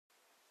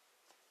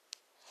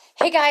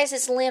Hey guys,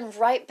 it's Lynn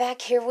right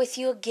back here with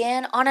you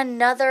again on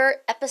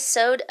another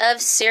episode of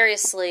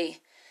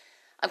Seriously.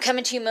 I'm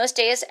coming to you most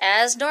days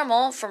as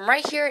normal from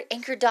right here at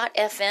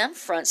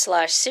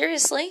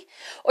anchor.fm/seriously,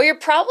 or you're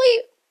probably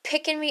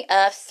picking me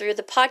up through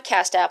the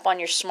podcast app on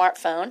your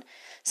smartphone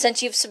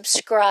since you've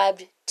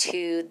subscribed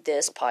to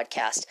this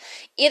podcast.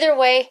 Either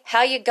way,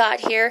 how you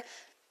got here,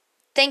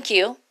 thank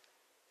you.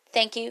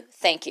 Thank you.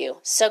 Thank you.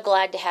 So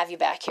glad to have you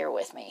back here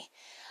with me.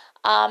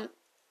 On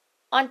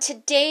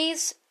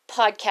today's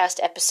podcast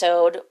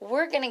episode,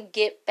 we're going to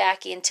get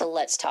back into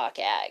Let's Talk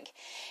Ag,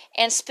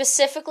 and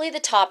specifically the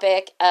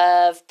topic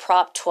of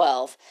Prop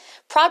 12.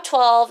 Prop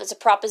 12 is a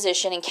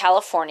proposition in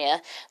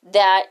California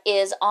that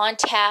is on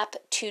tap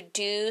to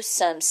do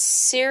some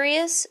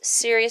serious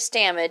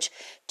damage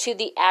to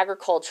the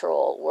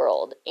agricultural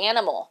world,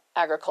 animal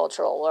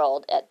agricultural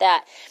world at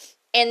that.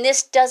 And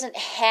this doesn't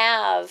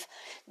have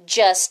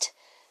just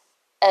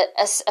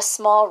a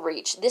small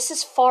reach. This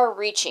is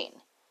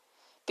far-reaching.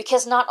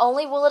 Because not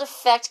only will it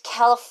affect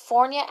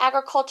California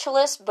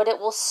agriculturalists, but it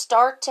will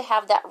start to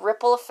have that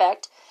ripple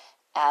effect,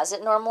 as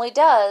it normally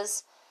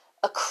does,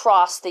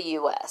 across the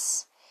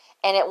U.S.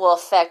 And it will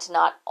affect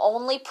not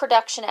only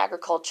production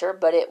agriculture,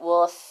 but it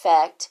will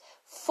affect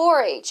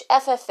 4-H,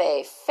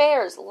 FFA,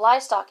 fairs,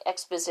 livestock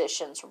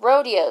expositions,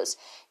 rodeos,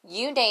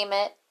 you name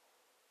it,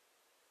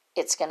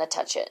 it's going to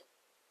touch it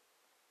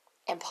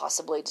and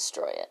possibly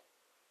destroy it.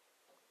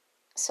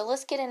 So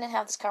let's get in and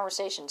have this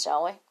conversation,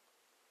 shall we?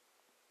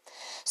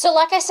 So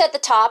like I said at the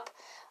top,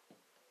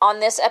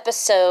 on this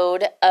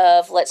episode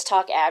of Let's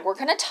Talk Ag, we're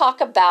going to talk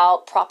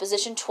about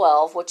Proposition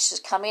 12, which is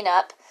coming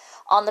up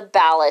on the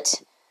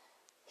ballot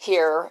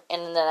here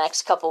in the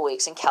next couple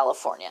weeks in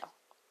California.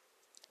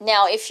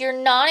 Now, if you're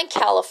not in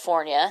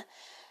California,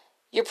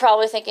 you're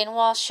probably thinking,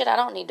 well, shit, I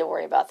don't need to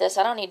worry about this.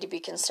 I don't need to be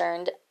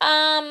concerned.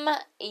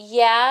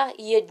 Yeah,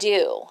 you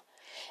do.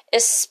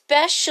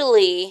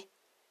 Especially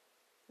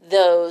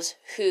those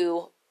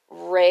who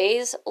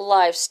raise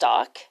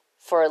livestock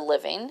for a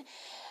living.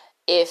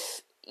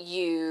 If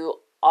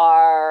you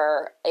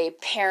are a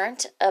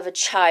parent of a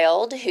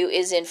child who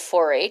is in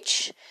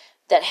 4-H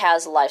that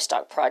has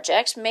livestock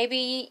projects,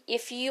 maybe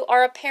if you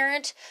are a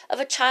parent of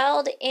a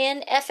child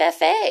in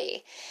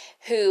FFA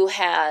who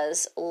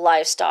has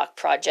livestock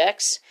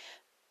projects,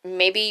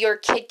 maybe your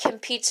kid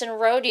competes in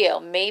rodeo,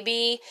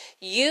 maybe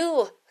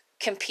you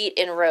compete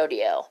in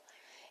rodeo.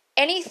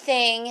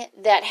 Anything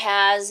that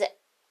has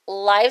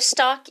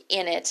livestock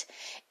in it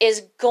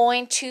is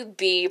going to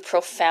be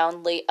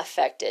profoundly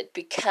affected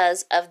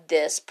because of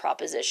this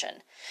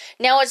proposition.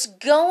 Now, it's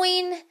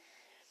going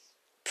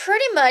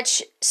pretty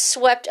much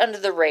swept under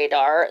the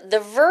radar.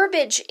 The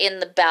verbiage in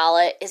the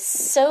ballot is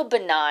so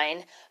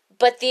benign,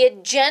 but the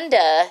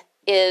agenda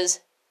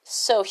is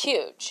so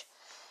huge.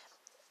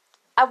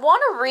 I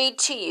want to read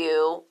to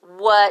you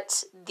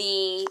what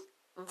the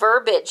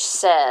verbiage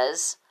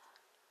says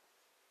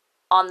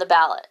on the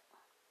ballot.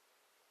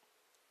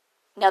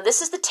 Now,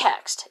 this is the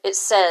text. It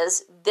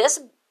says, this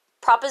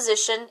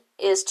proposition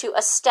is to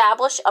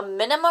establish a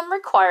minimum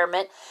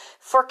requirement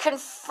for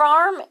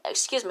confining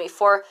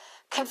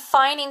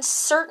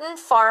certain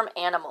farm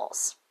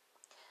animals.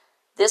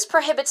 This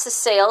prohibits the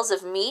sales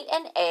of meat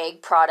and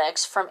egg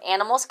products from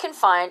animals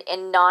confined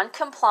in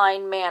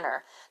non-complying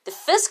manner. The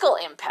fiscal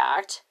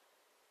impact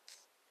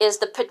is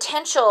the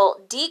potential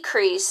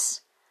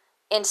decrease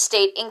in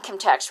state income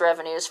tax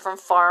revenues from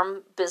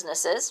farm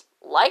businesses,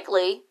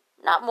 likely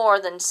not more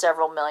than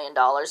several $1 million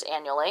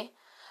annually.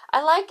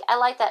 I like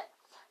that.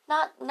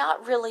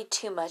 Not really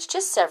too much,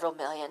 just several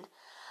million.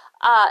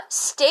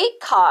 State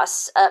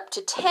costs up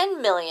to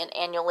 $10 million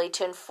annually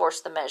to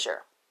enforce the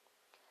measure.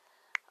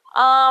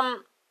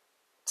 So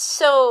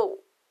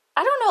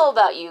I don't know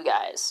about you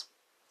guys,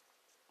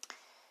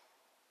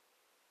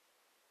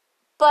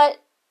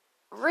 but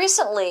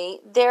recently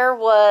there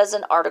was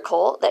an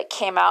article that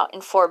came out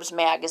in Forbes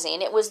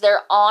magazine. It was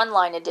their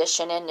online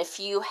edition, and if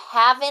you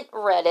haven't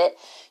read it,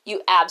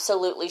 you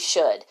absolutely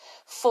should.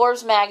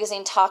 Forbes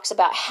magazine talks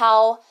about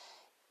how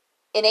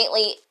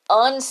innately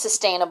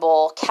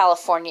unsustainable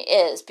California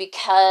is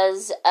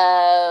because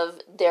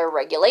of their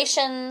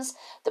regulations,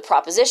 the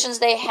propositions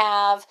they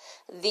have,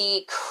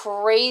 the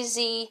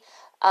crazy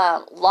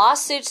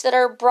lawsuits that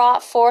are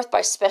brought forth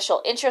by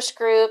special interest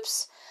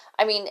groups.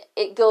 I mean,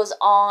 it goes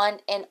on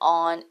and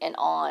on and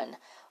on.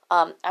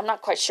 I'm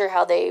not quite sure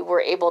how they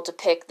were able to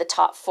pick the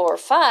top 4 or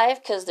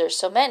 5 because there's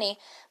so many.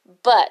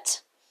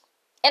 But,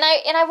 and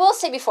I will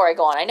say before I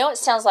go on, I know it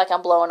sounds like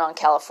I'm blowing on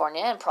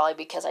California, and probably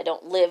because I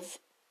don't live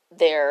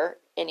there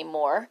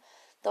anymore,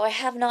 though I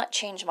have not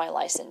changed my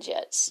license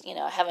yet.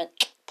 I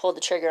haven't pulled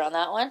the trigger on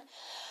that one.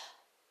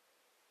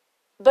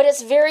 But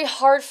it's very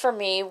hard for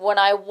me when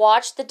I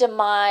watch the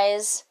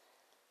demise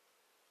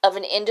of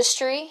an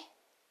industry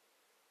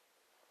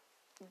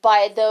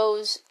by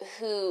those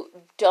who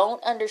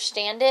don't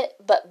understand it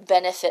but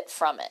benefit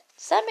from it.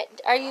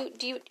 Are you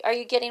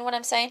getting what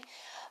I'm saying?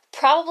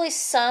 Probably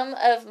some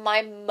of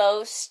my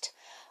most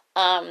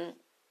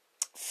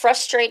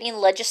frustrating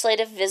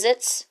legislative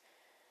visits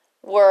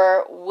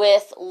were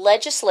with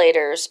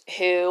legislators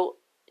who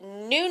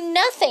knew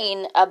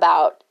nothing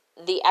about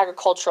the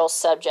agricultural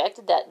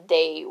subject that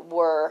they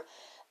were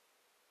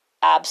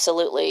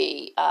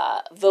absolutely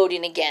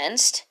voting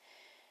against.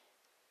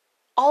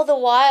 All the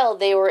while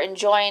they were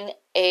enjoying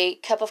a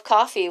cup of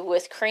coffee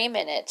with cream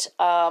in it,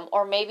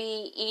 or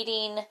maybe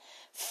eating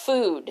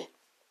food.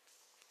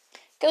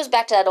 Goes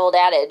back to that old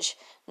adage,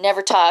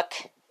 never talk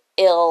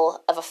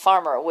ill of a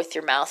farmer with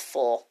your mouth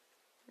full,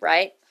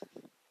 right?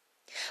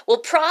 Well,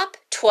 Prop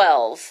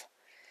 12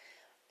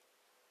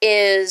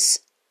 is,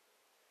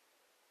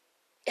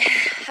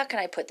 how can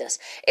I put this?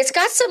 It's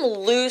got some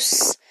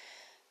loose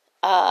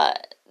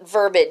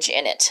verbiage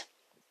in it.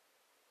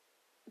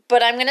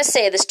 But I'm going to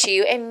say this to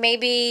you, and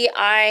maybe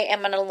I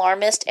am an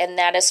alarmist, and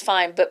that is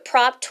fine. But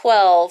Prop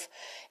 12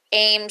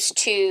 aims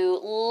to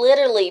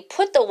literally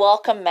put the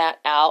welcome mat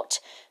out,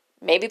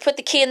 maybe put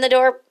the key in the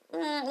door.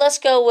 Let's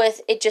go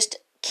with it just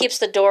keeps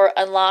the door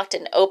unlocked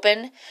and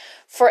open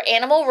for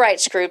animal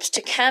rights groups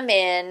to come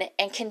in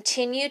and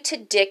continue to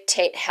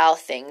dictate how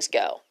things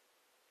go.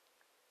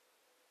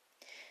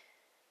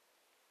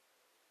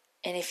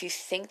 And if you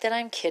think that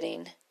I'm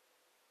kidding,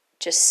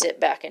 just sit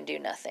back and do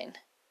nothing.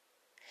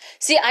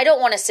 See, I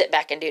don't want to sit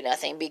back and do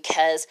nothing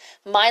because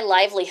my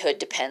livelihood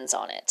depends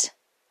on it.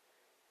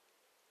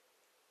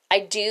 I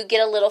do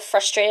get a little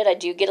frustrated. I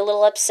do get a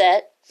little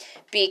upset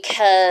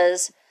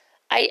because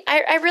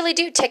I really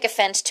do take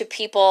offense to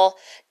people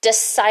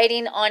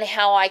deciding on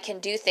how I can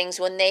do things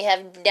when they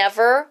have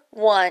never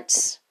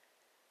once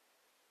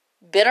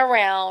been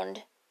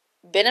around,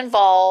 been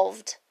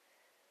involved,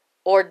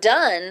 or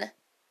done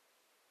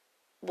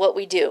what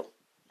we do.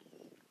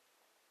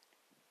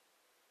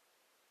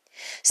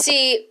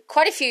 See,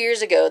 quite a few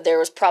years ago, there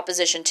was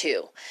Proposition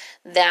 2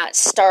 that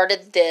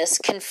started this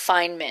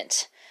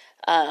confinement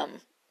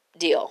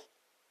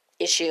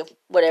issue,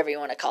 whatever you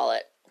want to call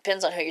it.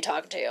 Depends on who you're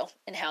talking to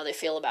and how they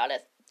feel about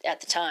it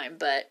at the time.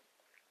 But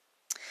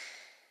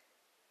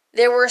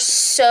there were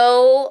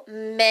so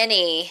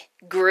many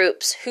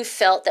groups who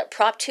felt that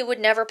Prop 2 would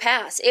never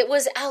pass. It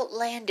was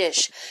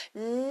outlandish.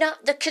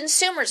 The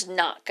consumer's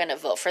not going to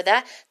vote for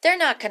that. They're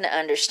not going to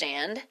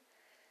understand.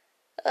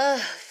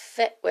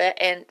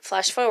 And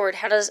flash forward,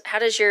 how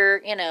does your,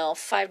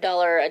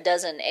 $5 a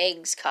dozen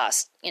eggs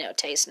cost,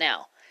 taste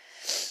now?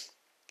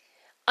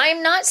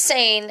 I'm not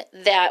saying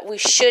that we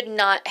should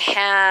not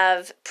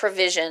have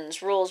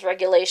provisions, rules,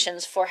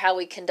 regulations for how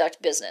we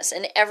conduct business.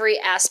 In every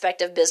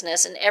aspect of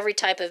business, in every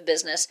type of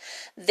business,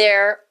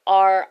 there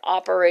are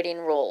operating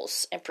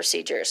rules and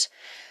procedures.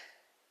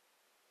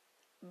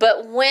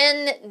 But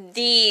when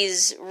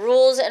these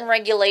rules and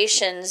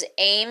regulations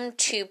aim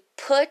to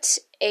put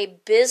an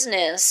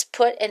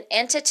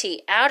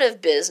entity out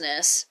of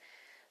business,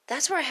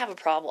 that's where I have a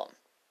problem.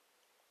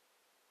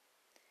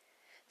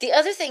 The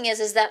other thing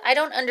is that I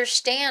don't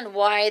understand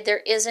why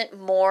there isn't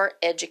more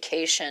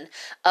education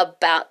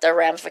about the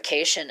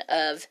ramification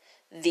of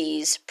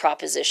these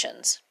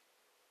propositions.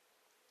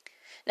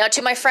 Now,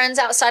 to my friends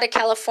outside of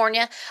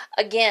California,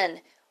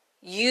 again,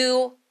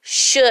 you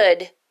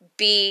should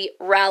be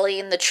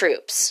rallying the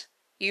troops.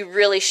 You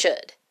really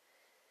should.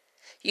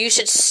 You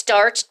should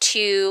start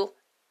to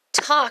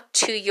talk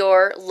to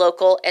your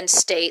local and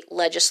state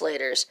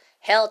legislators.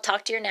 Hell,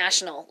 talk to your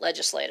national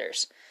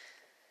legislators.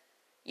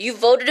 You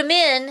voted them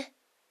in,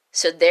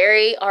 so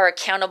they are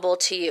accountable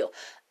to you.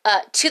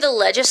 To the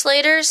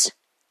legislators,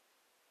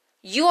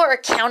 you are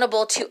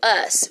accountable to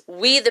us,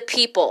 we the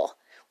people.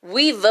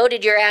 We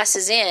voted your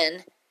asses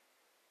in,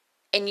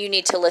 and you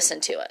need to listen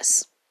to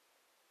us.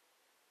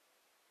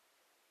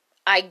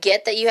 I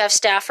get that you have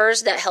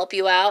staffers that help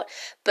you out,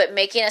 but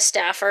making a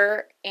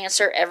staffer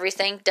answer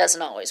everything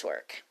doesn't always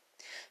work.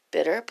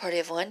 Bitter, party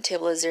of one,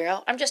 table of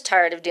zero. I'm just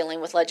tired of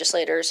dealing with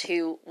legislators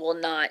who will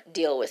not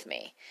deal with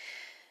me.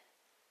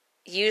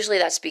 Usually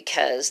that's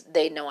because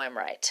they know I'm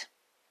right.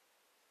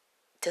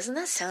 Doesn't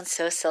that sound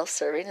so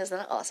self-serving? Isn't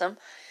that awesome?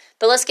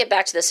 But let's get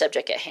back to the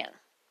subject at hand.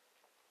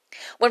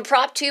 When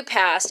Prop 2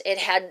 passed, it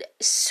had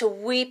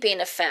sweeping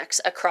effects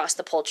across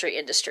the poultry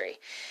industry.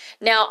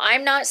 Now,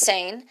 I'm not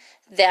saying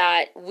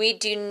that we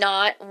do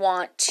not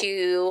want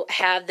to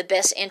have the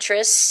best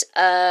interests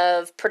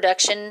of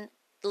production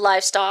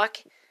livestock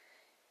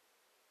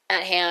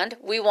at hand.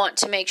 We want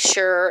to make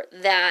sure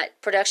that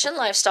production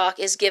livestock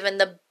is given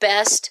the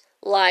best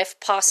life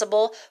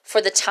possible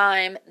for the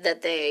time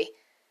that they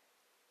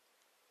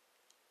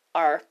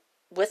are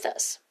with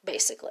us,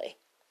 basically.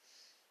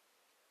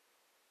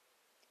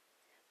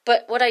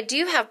 But what I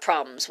do have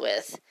problems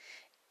with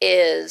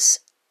is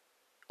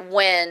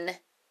when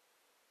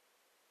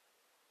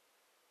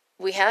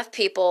we have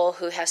people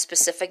who have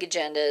specific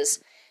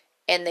agendas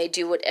and they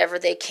do whatever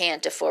they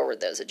can to forward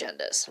those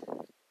agendas.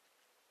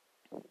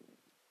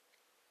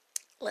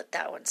 Let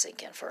that one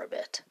sink in for a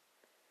bit.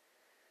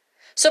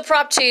 So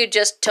Prop 2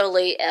 just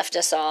totally effed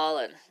us all,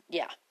 and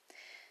yeah.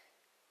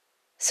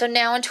 So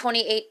now in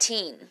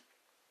 2018,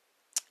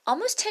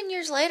 almost 10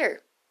 years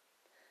later,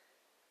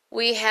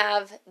 we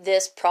have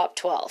this Prop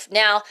 12.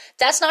 Now,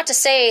 that's not to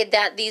say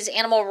that these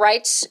animal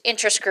rights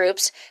interest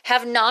groups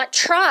have not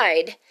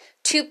tried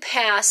to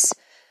pass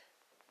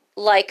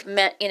like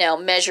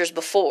measures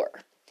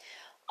before.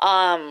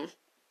 But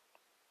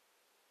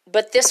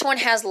this one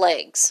has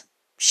legs.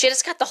 Shit,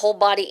 it's got the whole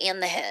body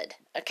and the head,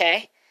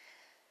 okay?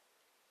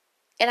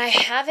 And I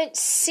haven't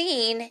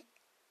seen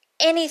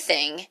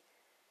anything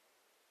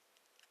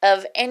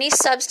of any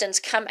substance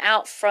come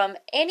out from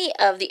any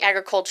of the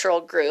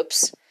agricultural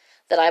groups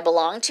that I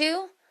belong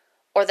to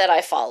or that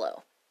I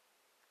follow.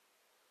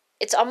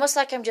 It's almost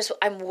like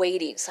I'm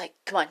waiting. It's like,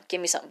 come on,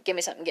 give me something, give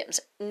me something, give me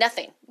something.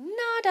 Nothing.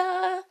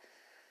 Nada.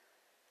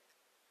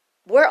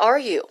 Where are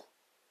you?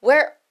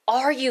 Where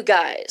are you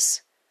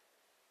guys?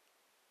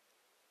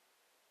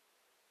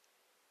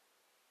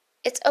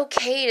 It's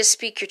okay to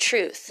speak your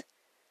truth.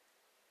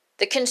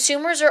 The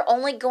consumers are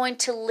only going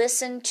to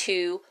listen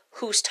to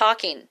who's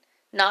talking,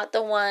 not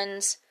the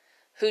ones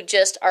who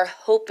just are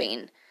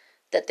hoping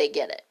that they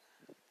get it.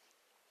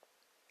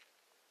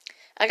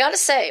 I gotta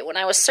say, when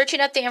I was searching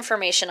up the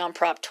information on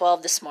Prop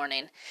 12 this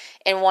morning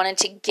and wanted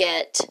to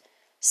get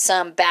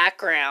some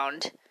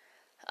background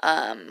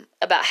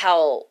about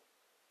how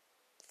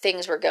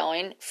things were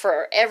going,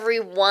 for every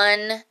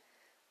one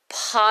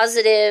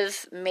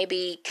positive,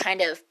 maybe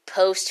kind of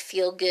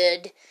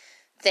post-feel-good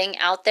thing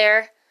out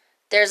there,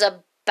 there's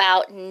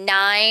about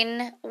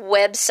 9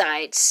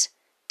 websites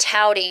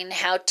touting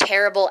how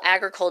terrible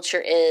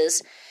agriculture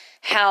is,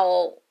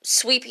 how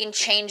sweeping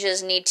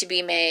changes need to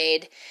be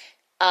made,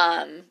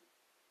 and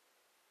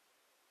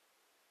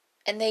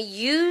they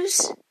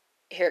use,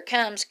 here it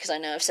comes, because I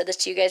know I've said this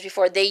to you guys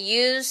before, they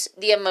use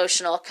the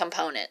emotional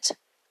component.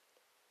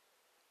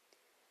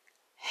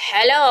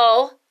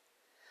 Hello?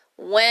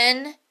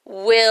 When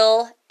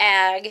will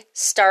ag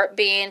start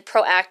being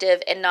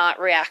proactive and not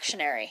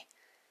reactionary?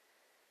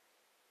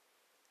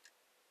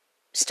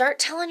 Start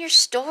telling your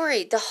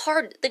story, the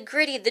hard, the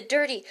gritty, the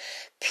dirty.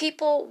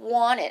 People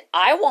want it.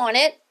 I want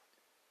it.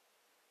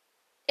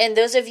 And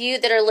those of you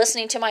that are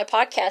listening to my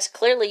podcast,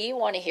 clearly you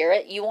want to hear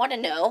it. You want to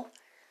know.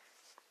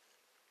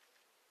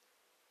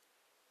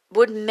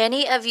 Would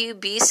many of you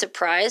be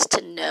surprised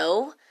to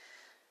know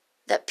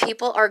that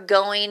people are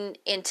going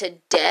into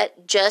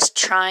debt just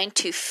trying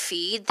to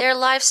feed their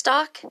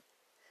livestock?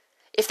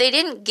 If they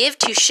didn't give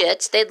two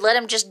shits, they'd let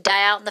them just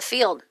die out in the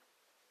field.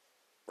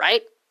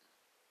 Right?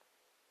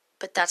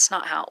 But that's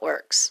not how it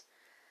works.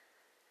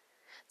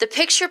 The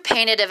picture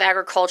painted of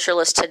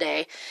agriculturalists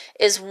today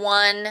is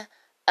one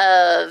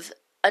of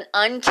an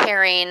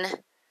uncaring,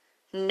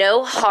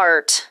 no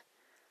heart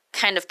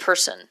kind of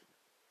person.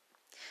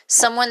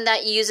 Someone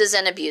that uses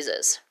and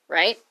abuses,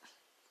 right?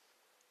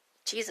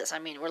 Jesus, I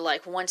mean, we're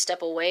like one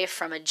step away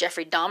from a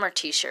Jeffrey Dahmer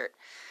t-shirt.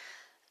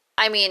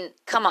 I mean,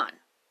 come on.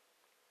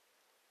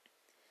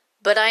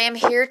 But I am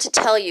here to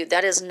tell you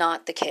that is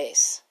not the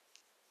case.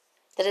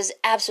 That is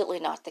absolutely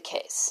not the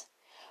case.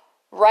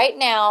 Right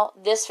now,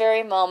 this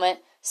very moment,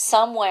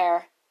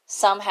 somewhere,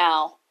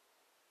 somehow,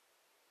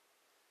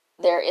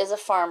 there is a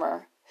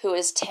farmer who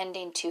is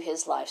tending to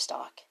his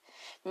livestock,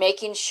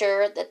 making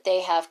sure that they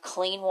have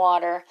clean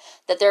water,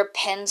 that their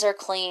pens are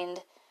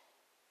cleaned,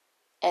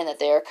 and that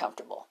they are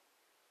comfortable.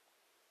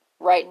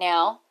 Right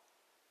now,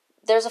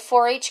 there's a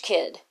 4-H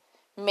kid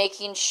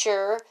making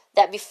sure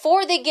that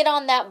before they get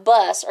on that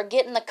bus or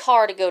get in the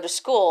car to go to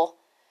school,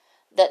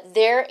 that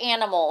their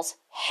animals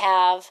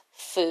have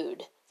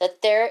food,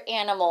 that their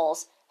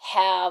animals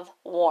have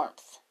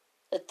warmth,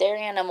 that their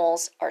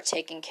animals are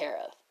taken care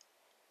of.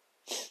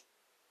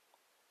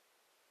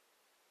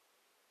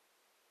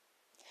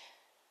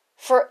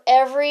 For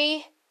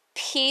every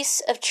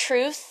piece of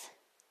truth,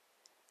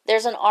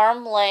 there's an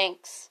arm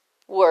length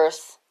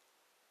worth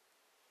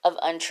of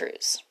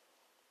untruths.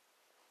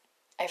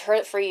 I've heard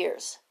it for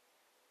years.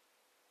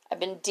 I've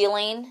been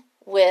dealing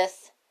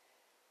with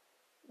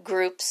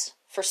groups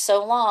for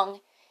so long,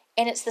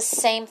 and it's the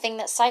same thing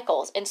that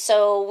cycles. And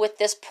so with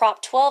this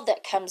Prop 12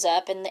 that comes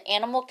up and the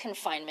animal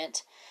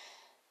confinement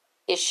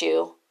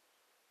issue,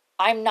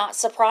 I'm not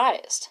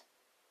surprised.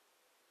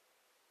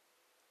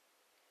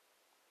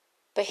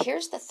 But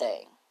here's the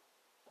thing.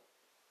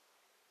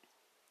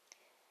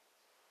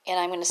 And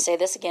I'm going to say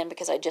this again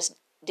because I just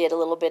did a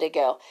little bit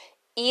ago.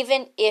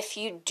 Even if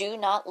you do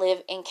not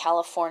live in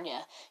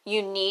California,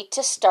 you need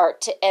to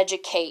start to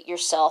educate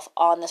yourself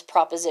on this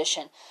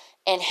proposition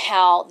and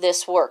how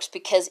this works,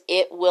 because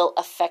it will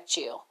affect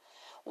you.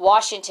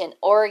 Washington,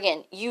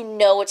 Oregon, you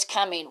know it's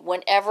coming.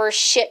 Whenever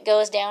shit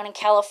goes down in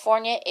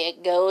California,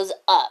 it goes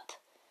up.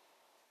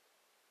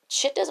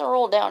 Shit doesn't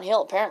roll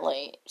downhill,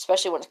 apparently,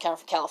 especially when it's coming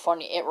from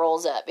California. It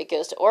rolls up. It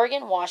goes to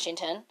Oregon,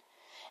 Washington,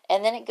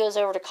 and then it goes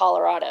over to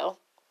Colorado,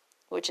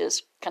 which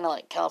is kind of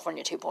like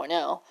California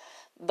 2.0.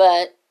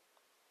 But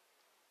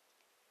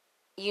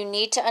you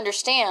need to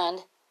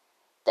understand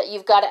that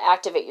you've got to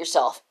activate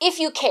yourself if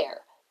you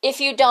care. If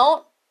you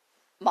don't,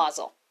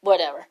 mazel,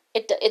 whatever.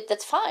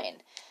 That's fine.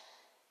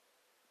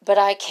 But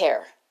I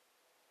care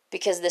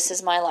because this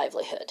is my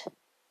livelihood.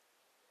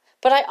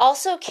 But I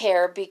also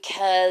care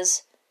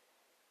because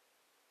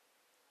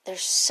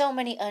there's so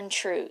many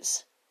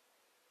untruths.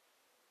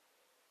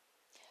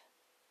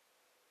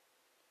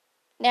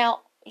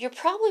 Now, you're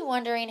probably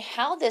wondering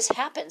how this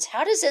happens.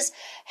 How does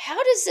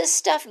this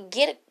stuff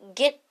get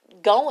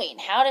going?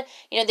 How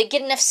do they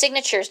get enough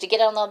signatures to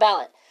get on the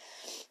ballot?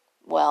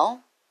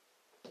 Well,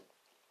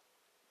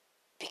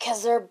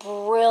 because they're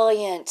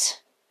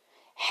brilliant.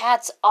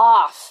 Hats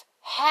off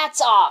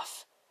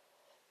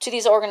to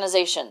these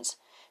organizations,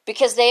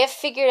 because they have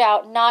figured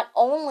out not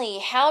only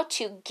how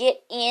to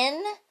get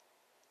in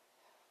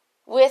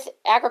with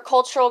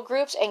agricultural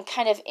groups and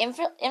kind of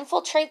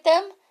infiltrate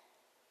them,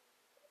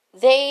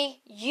 they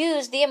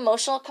use the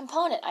emotional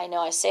component. I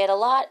know I say it a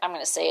lot. I'm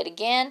going to say it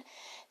again.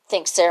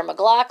 Think Sarah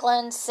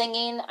McLachlan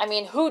singing. I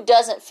mean, who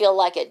doesn't feel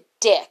like a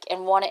dick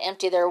and want to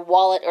empty their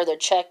wallet or their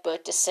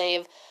checkbook to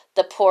save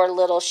the poor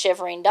little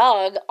shivering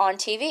dog on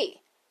TV?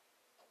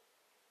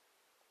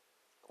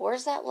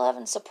 Where's that love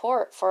and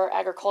support for our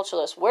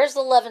agriculturalists? Where's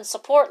the love and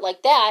support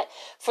like that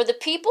for the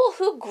people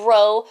who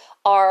grow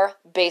our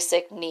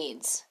basic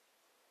needs?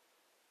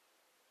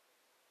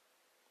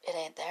 It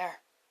ain't there.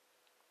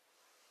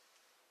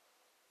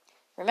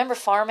 Remember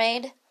Farm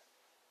Aid?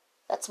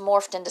 That's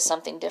morphed into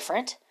something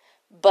different,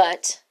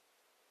 but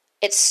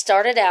it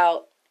started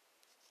out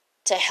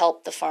to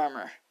help the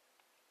farmer.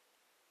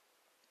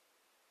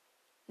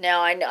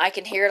 Now I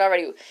can hear it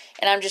already,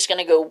 and I'm just going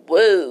to go,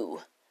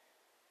 whoa.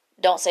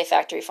 Don't say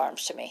factory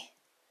farms to me.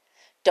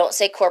 Don't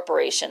say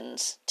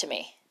corporations to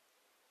me,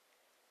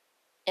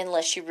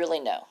 unless you really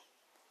know.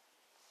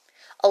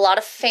 A lot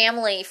of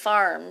family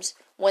farms,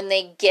 when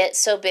they get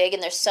so big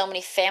and there's so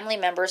many family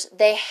members,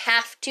 they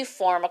have to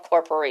form a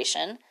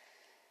corporation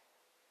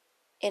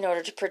in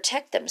order to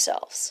protect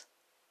themselves.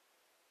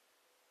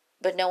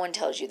 But no one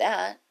tells you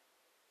that.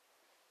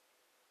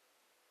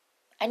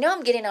 I know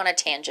I'm getting on a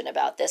tangent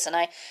about this, and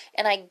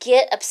I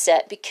get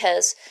upset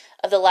because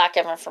of the lack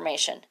of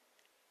information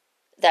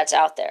that's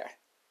out there.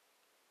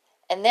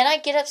 And then I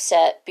get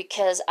upset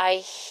because I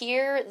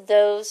hear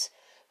those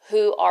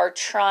who are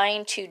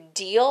trying to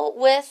deal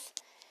with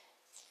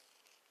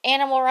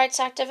animal rights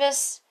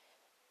activists,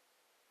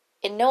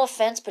 and no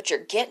offense, but you're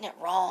getting it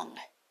wrong.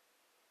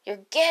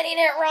 You're getting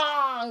it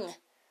wrong.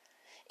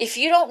 If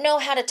you don't know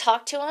how to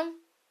talk to them,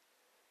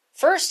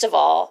 first of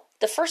all,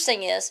 the first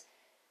thing is,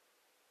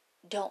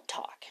 don't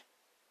talk.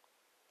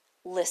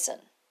 Listen.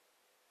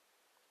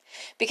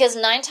 Because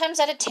 9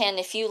 times out of 10,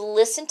 if you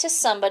listen to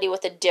somebody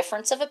with a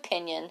difference of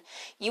opinion,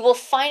 you will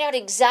find out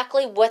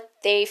exactly what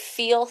they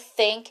feel,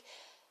 think,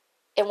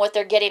 and what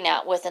they're getting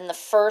at within the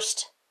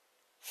first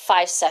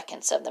 5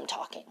 seconds of them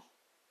talking.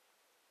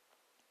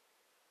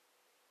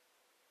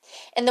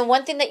 And the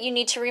one thing that you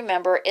need to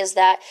remember is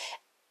that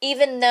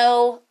even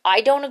though I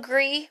don't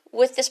agree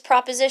with this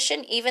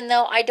proposition, even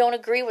though I don't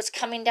agree what's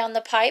coming down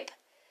the pipe,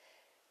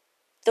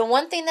 the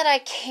one thing that I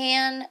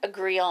can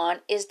agree on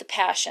is the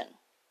passion.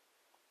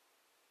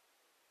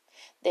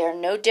 They are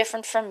no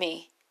different from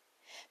me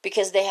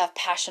because they have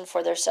passion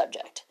for their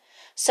subject.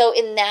 So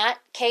in that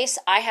case,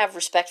 I have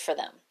respect for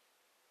them.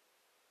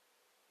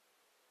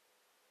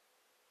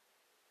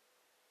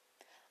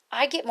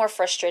 I get more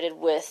frustrated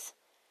with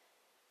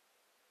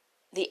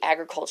the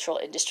agricultural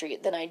industry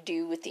than I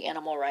do with the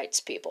animal rights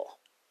people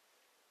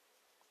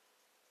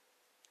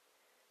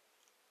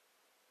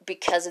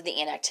because of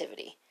the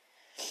inactivity.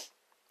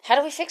 How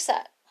do we fix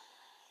that?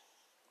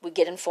 We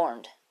get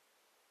informed.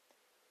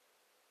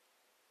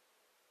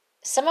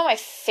 Some of my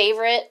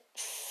favorite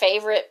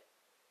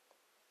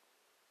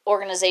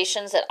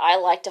organizations that I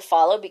like to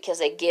follow because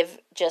they give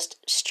just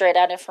straight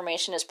out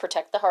information is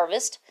Protect the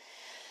Harvest.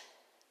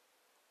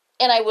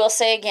 And I will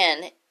say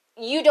again,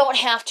 you don't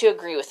have to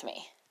agree with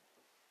me.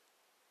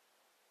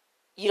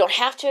 You don't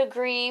have to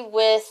agree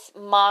with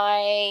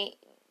my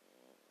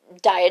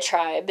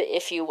diatribe,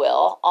 if you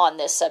will, on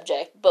this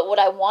subject. But what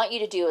I want you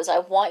to do is I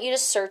want you to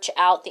search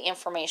out the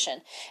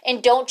information.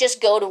 And don't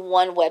just go to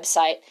one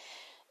website.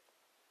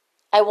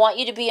 I want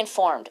you to be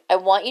informed. I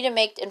want you to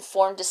make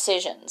informed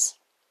decisions.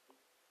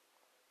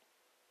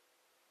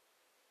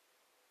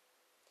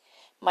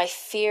 My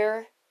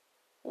fear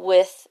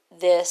with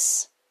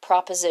this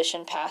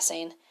proposition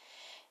passing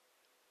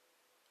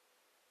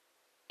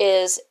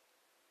is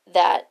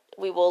that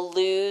we will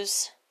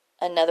lose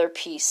another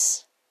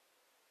piece.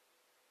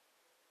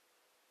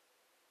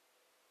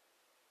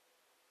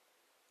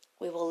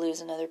 We will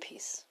lose another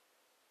piece.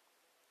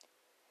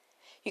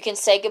 You can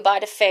say goodbye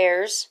to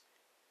fairs.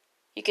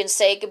 You can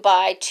say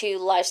goodbye to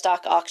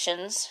livestock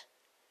auctions.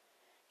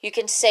 You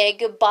can say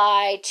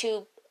goodbye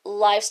to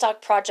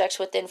livestock projects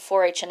within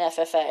 4-H and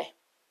FFA.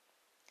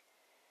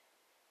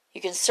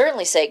 You can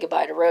certainly say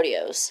goodbye to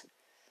rodeos.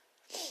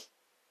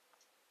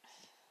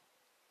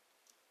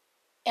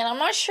 And I'm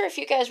not sure if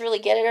you guys really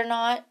get it or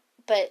not,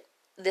 but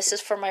this is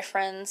for my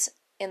friends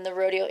in the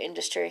rodeo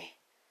industry.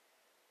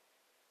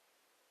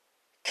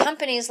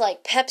 Companies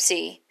like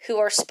Pepsi, who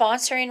are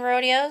sponsoring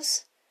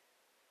rodeos,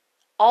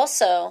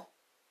 also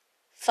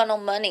funnel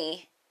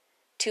money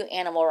to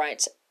animal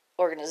rights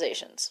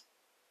organizations.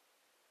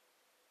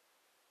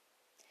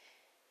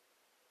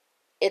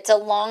 It's a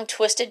long,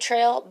 twisted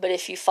trail, but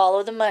if you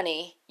follow the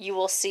money, you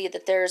will see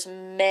that there's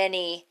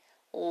many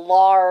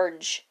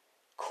large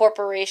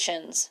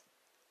corporations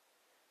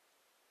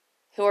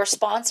who are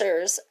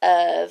sponsors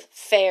of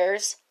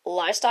fairs,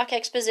 livestock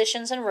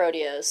expositions, and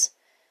rodeos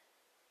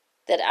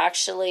that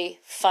actually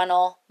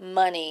funnel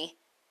money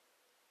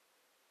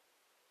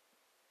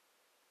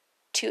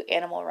to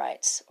animal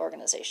rights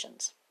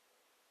organizations.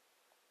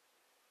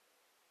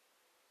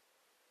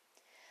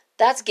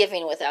 That's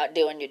giving without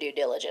doing your due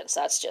diligence.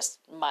 That's just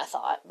my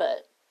thought,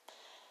 but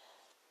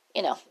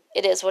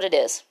it is what it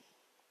is.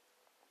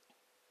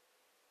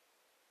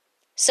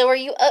 So are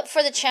you up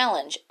for the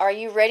challenge? Are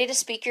you ready to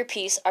speak your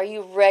piece? Are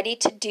you ready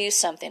to do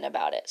something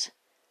about it?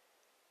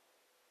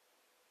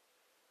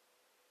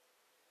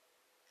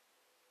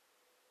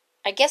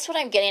 I guess what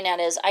I'm getting at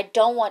is I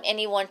don't want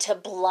anyone to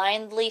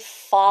blindly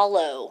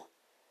follow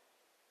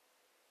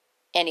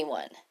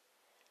anyone.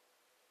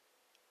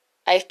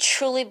 I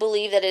truly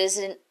believe that it is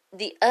in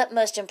the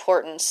utmost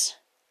importance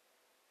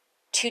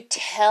to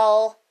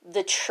tell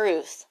the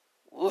truth.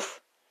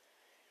 Oof.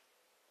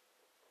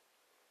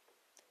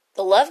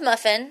 The Love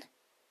Muffin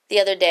the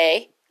other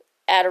day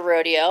at a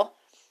rodeo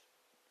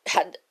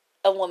had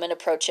a woman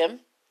approach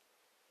him.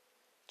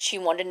 She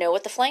wanted to know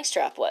what the flank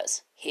strap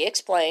was. He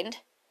explained,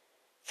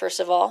 first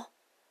of all,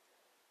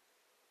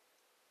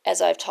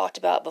 as I've talked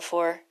about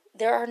before,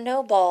 there are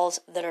no balls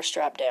that are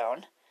strapped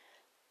down.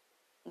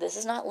 This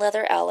is not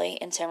Leather Alley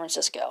in San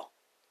Francisco.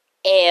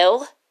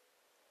 Ew.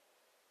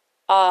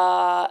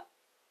 But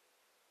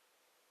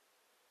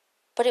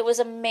it was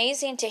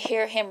amazing to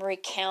hear him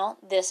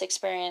recount this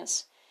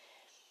experience.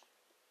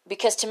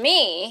 Because to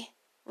me,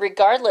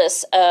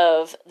 regardless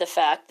of the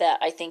fact that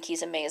I think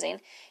he's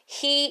amazing,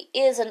 he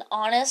is an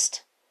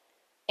honest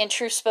and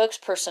true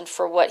spokesperson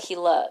for what he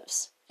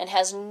loves and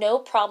has no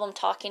problem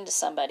talking to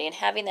somebody and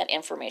having that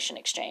information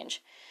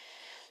exchange.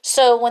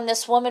 So when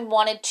this woman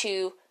wanted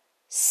to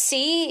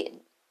see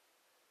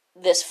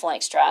this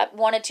flank strap,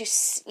 wanted to,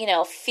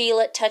 feel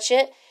it, touch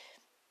it,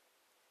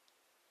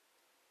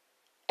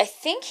 I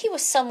think he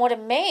was somewhat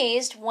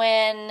amazed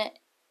when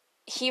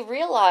he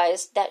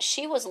realized that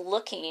she was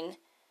looking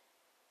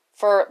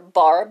for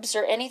barbs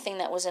or anything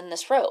that was in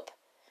this rope.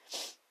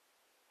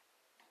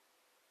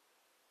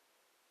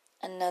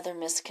 Another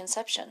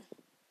misconception.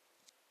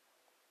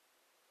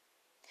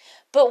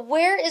 But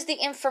where is the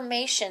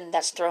information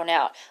that's thrown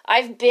out?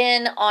 I've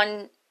been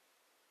on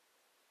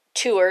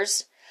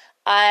tours.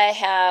 I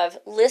have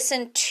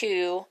listened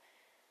to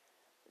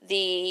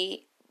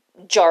the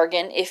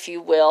jargon, if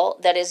you will,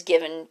 that is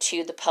given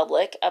to the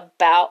public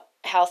about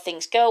how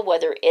things go,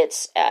 whether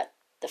it's at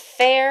the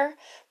fair,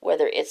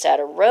 whether it's at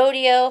a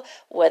rodeo,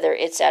 whether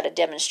it's at a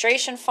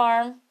demonstration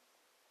farm.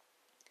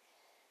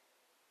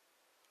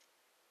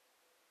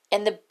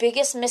 And the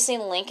biggest missing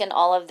link in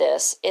all of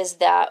this is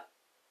that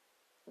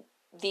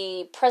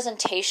the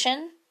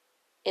presentation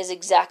is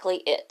exactly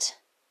it.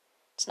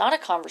 It's not a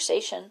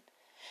conversation.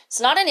 It's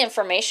not an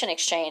information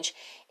exchange.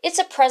 It's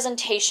a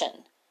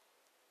presentation.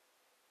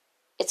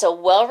 It's a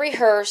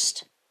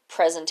well-rehearsed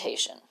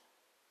presentation.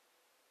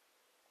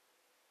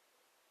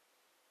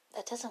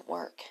 That doesn't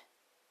work.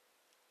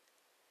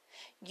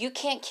 You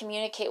can't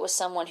communicate with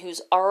someone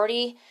who's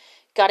already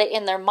got it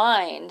in their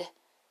mind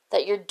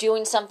that you're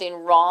doing something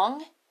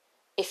wrong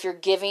if you're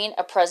giving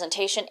a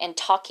presentation and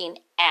talking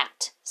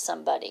at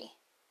somebody.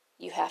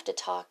 You have to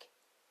talk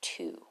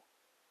to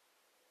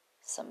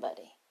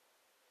somebody.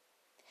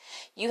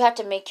 You have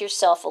to make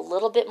yourself a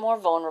little bit more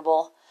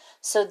vulnerable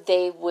so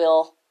they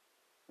will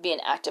be an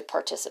active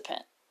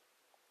participant.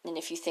 And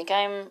if you think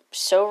I'm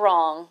so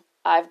wrong,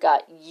 I've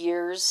got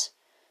years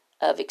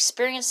of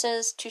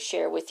experiences to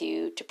share with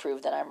you to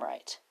prove that I'm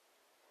right.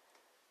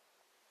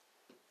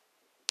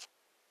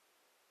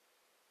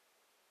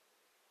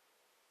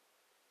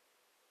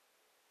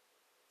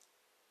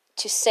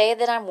 To say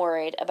that I'm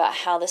worried about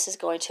how this is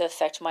going to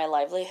affect my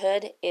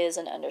livelihood is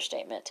an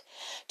understatement.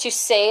 To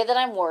say that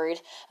I'm worried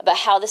about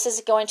how this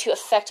is going to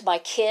affect my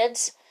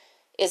kids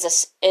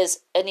is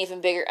an even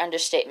bigger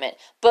understatement.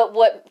 But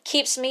what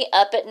keeps me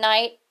up at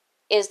night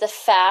is the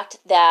fact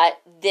that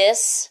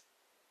this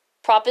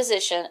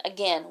proposition,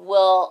 again,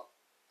 will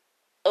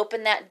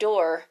open that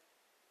door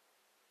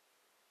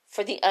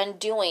for the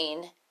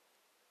undoing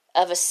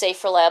of a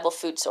safe, reliable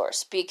food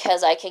source.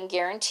 Because I can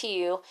guarantee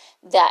you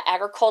that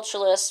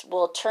agriculturalists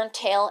will turn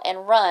tail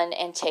and run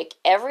and take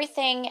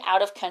everything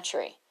out of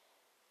country.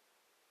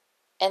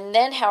 And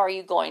then how are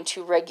you going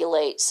to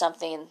regulate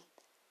something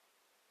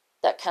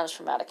that comes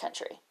from out of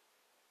country?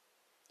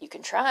 You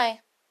can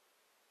try,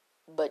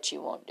 but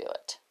you won't do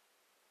it.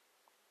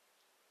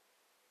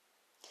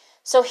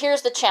 So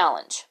here's the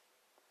challenge,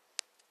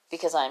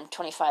 because I'm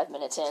 25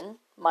 minutes in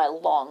my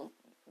long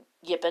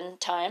yipping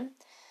time.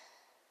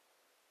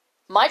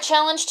 My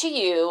challenge to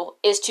you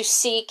is to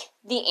seek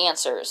the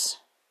answers.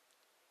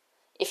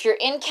 If you're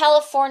in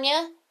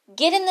California,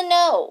 get in the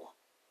know.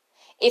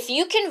 If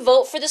you can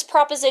vote for this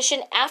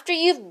proposition after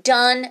you've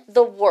done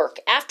the work,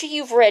 after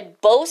you've read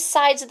both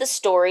sides of the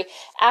story,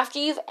 after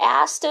you've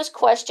asked those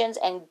questions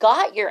and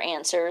got your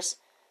answers,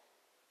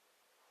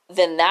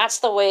 then that's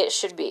the way it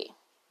should be.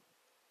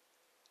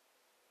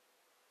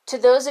 To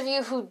those of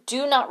you who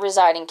do not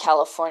reside in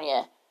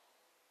California,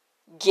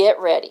 get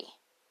ready.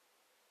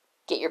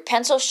 Get your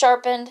pencil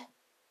sharpened,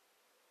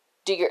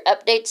 do your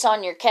updates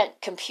on your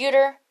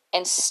computer,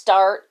 and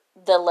start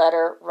the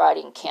letter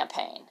writing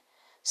campaign.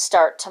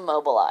 Start to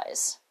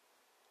mobilize.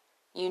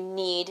 You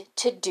need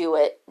to do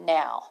it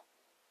now.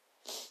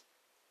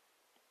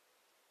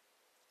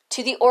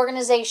 To the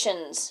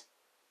organizations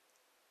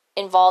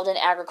involved in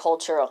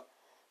agriculture,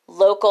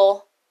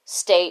 local,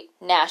 state,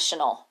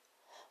 national,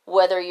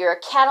 whether you're a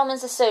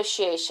cattlemen's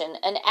association,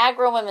 an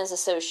agro-women's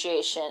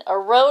association, a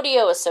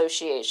rodeo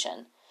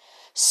association,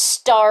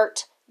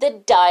 start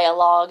the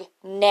dialogue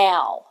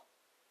now.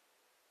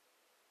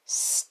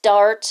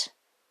 Start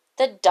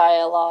the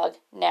dialogue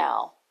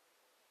now.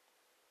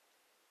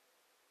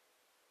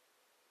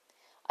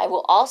 I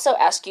will also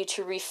ask you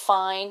to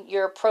refine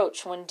your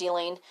approach when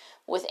dealing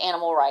with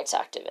animal rights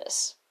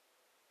activists.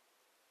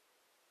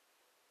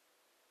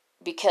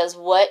 Because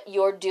what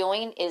you're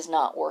doing is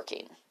not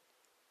working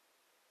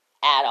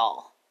at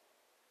all.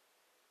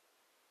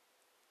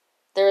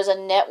 There is a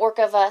network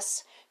of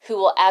us who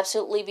will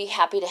absolutely be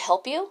happy to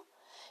help you.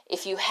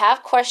 If you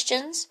have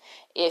questions,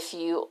 if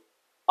you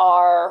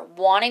are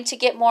wanting to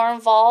get more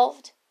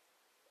involved,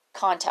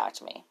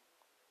 contact me.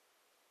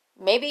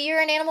 Maybe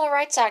you're an animal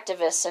rights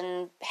activist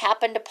and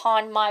happened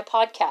upon my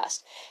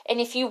podcast.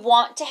 And if you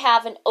want to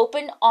have an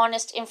open,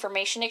 honest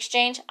information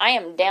exchange, I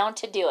am down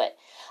to do it.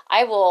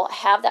 I will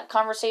have that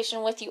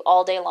conversation with you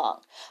all day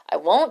long. I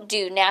won't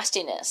do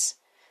nastiness,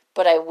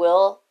 but I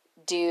will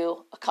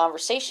do a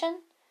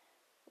conversation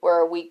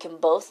where we can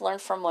both learn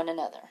from one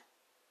another.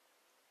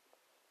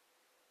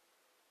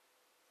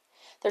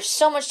 There's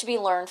so much to be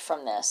learned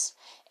from this,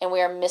 and we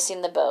are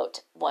missing the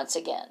boat once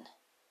again.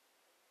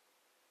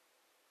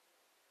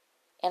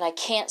 And I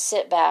can't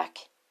sit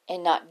back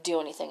and not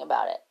do anything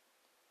about it.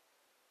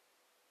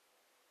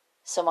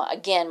 So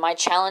my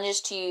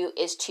challenge to you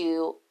is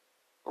to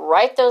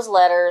write those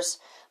letters,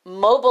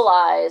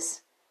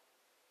 mobilize,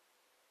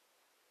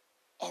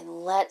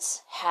 and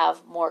let's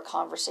have more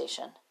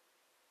conversation.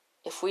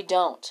 If we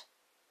don't,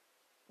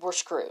 we're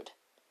screwed.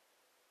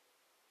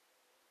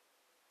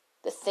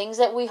 The things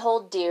that we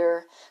hold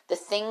dear, the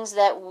things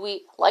that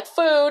we, like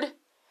food,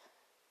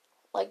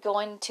 like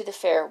going to the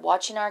fair,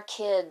 watching our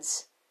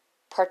kids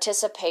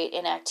participate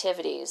in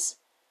activities,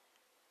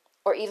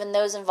 or even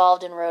those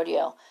involved in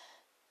rodeo,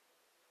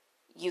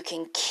 you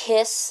can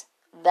kiss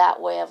that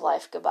way of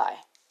life goodbye.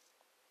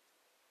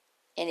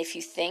 And if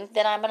you think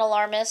that I'm an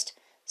alarmist,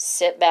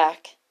 sit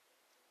back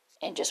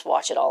and just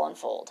watch it all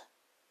unfold.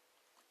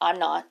 I'm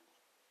not.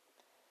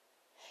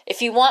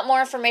 If you want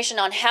more information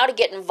on how to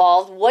get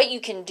involved, what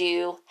you can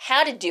do,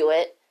 how to do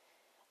it,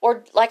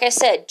 or like I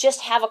said,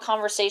 just have a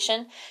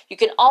conversation, you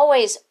can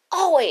always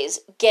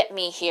get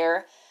me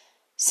here.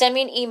 Send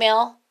me an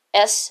email,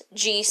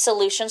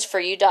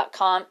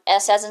 sgsolutions4u.com,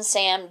 S as in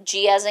Sam,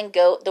 G as in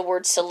goat, the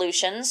word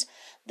solutions,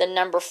 the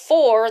number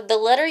 4, the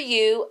letter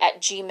U, at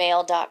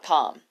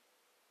gmail.com.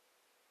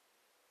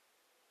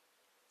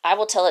 I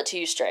will tell it to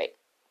you straight.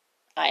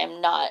 I am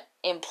not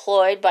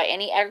employed by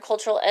any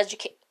agricultural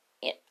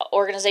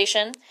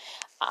organization.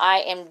 I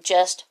am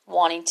just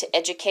wanting to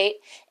educate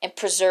and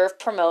preserve,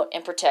 promote,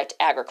 and protect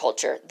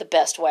agriculture the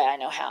best way I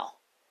know how.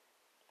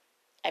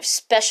 I've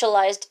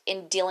specialized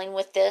in dealing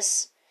with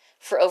this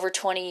for over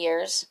 20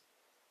 years,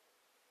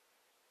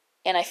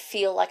 and I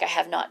feel like I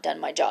have not done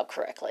my job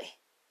correctly.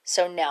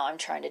 So now I'm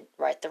trying to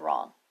right the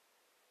wrong.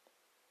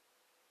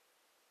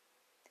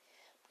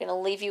 I'm going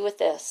to leave you with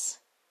this.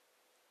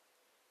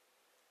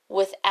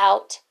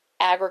 Without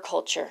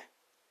agriculture,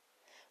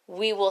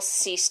 we will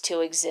cease to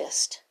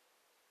exist.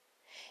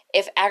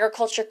 If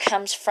agriculture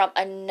comes from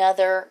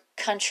another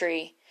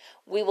country,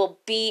 we will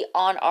be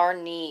on our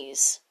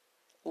knees,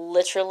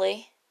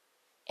 literally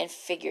and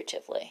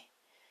figuratively.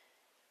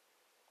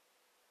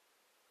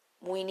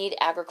 We need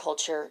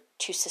agriculture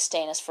to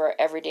sustain us for our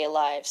everyday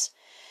lives.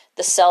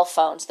 The cell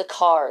phones, the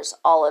cars,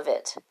 all of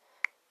it.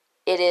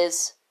 It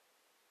is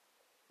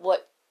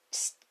what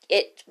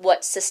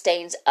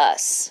sustains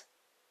us.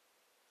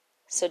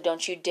 So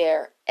don't you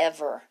dare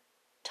ever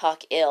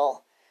talk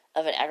ill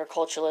of an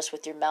agriculturalist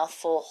with your mouth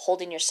full,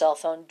 holding your cell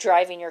phone,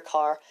 driving your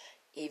car,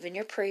 even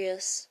your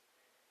Prius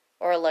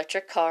or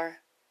electric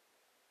car,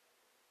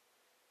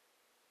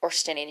 or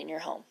standing in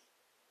your home.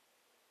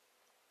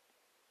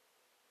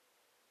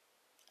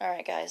 All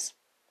right, guys.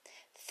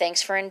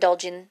 Thanks for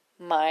indulging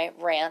my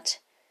rant.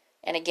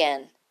 And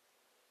again,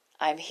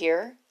 I'm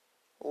here.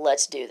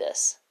 Let's do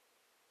this.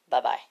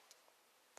 Bye-bye.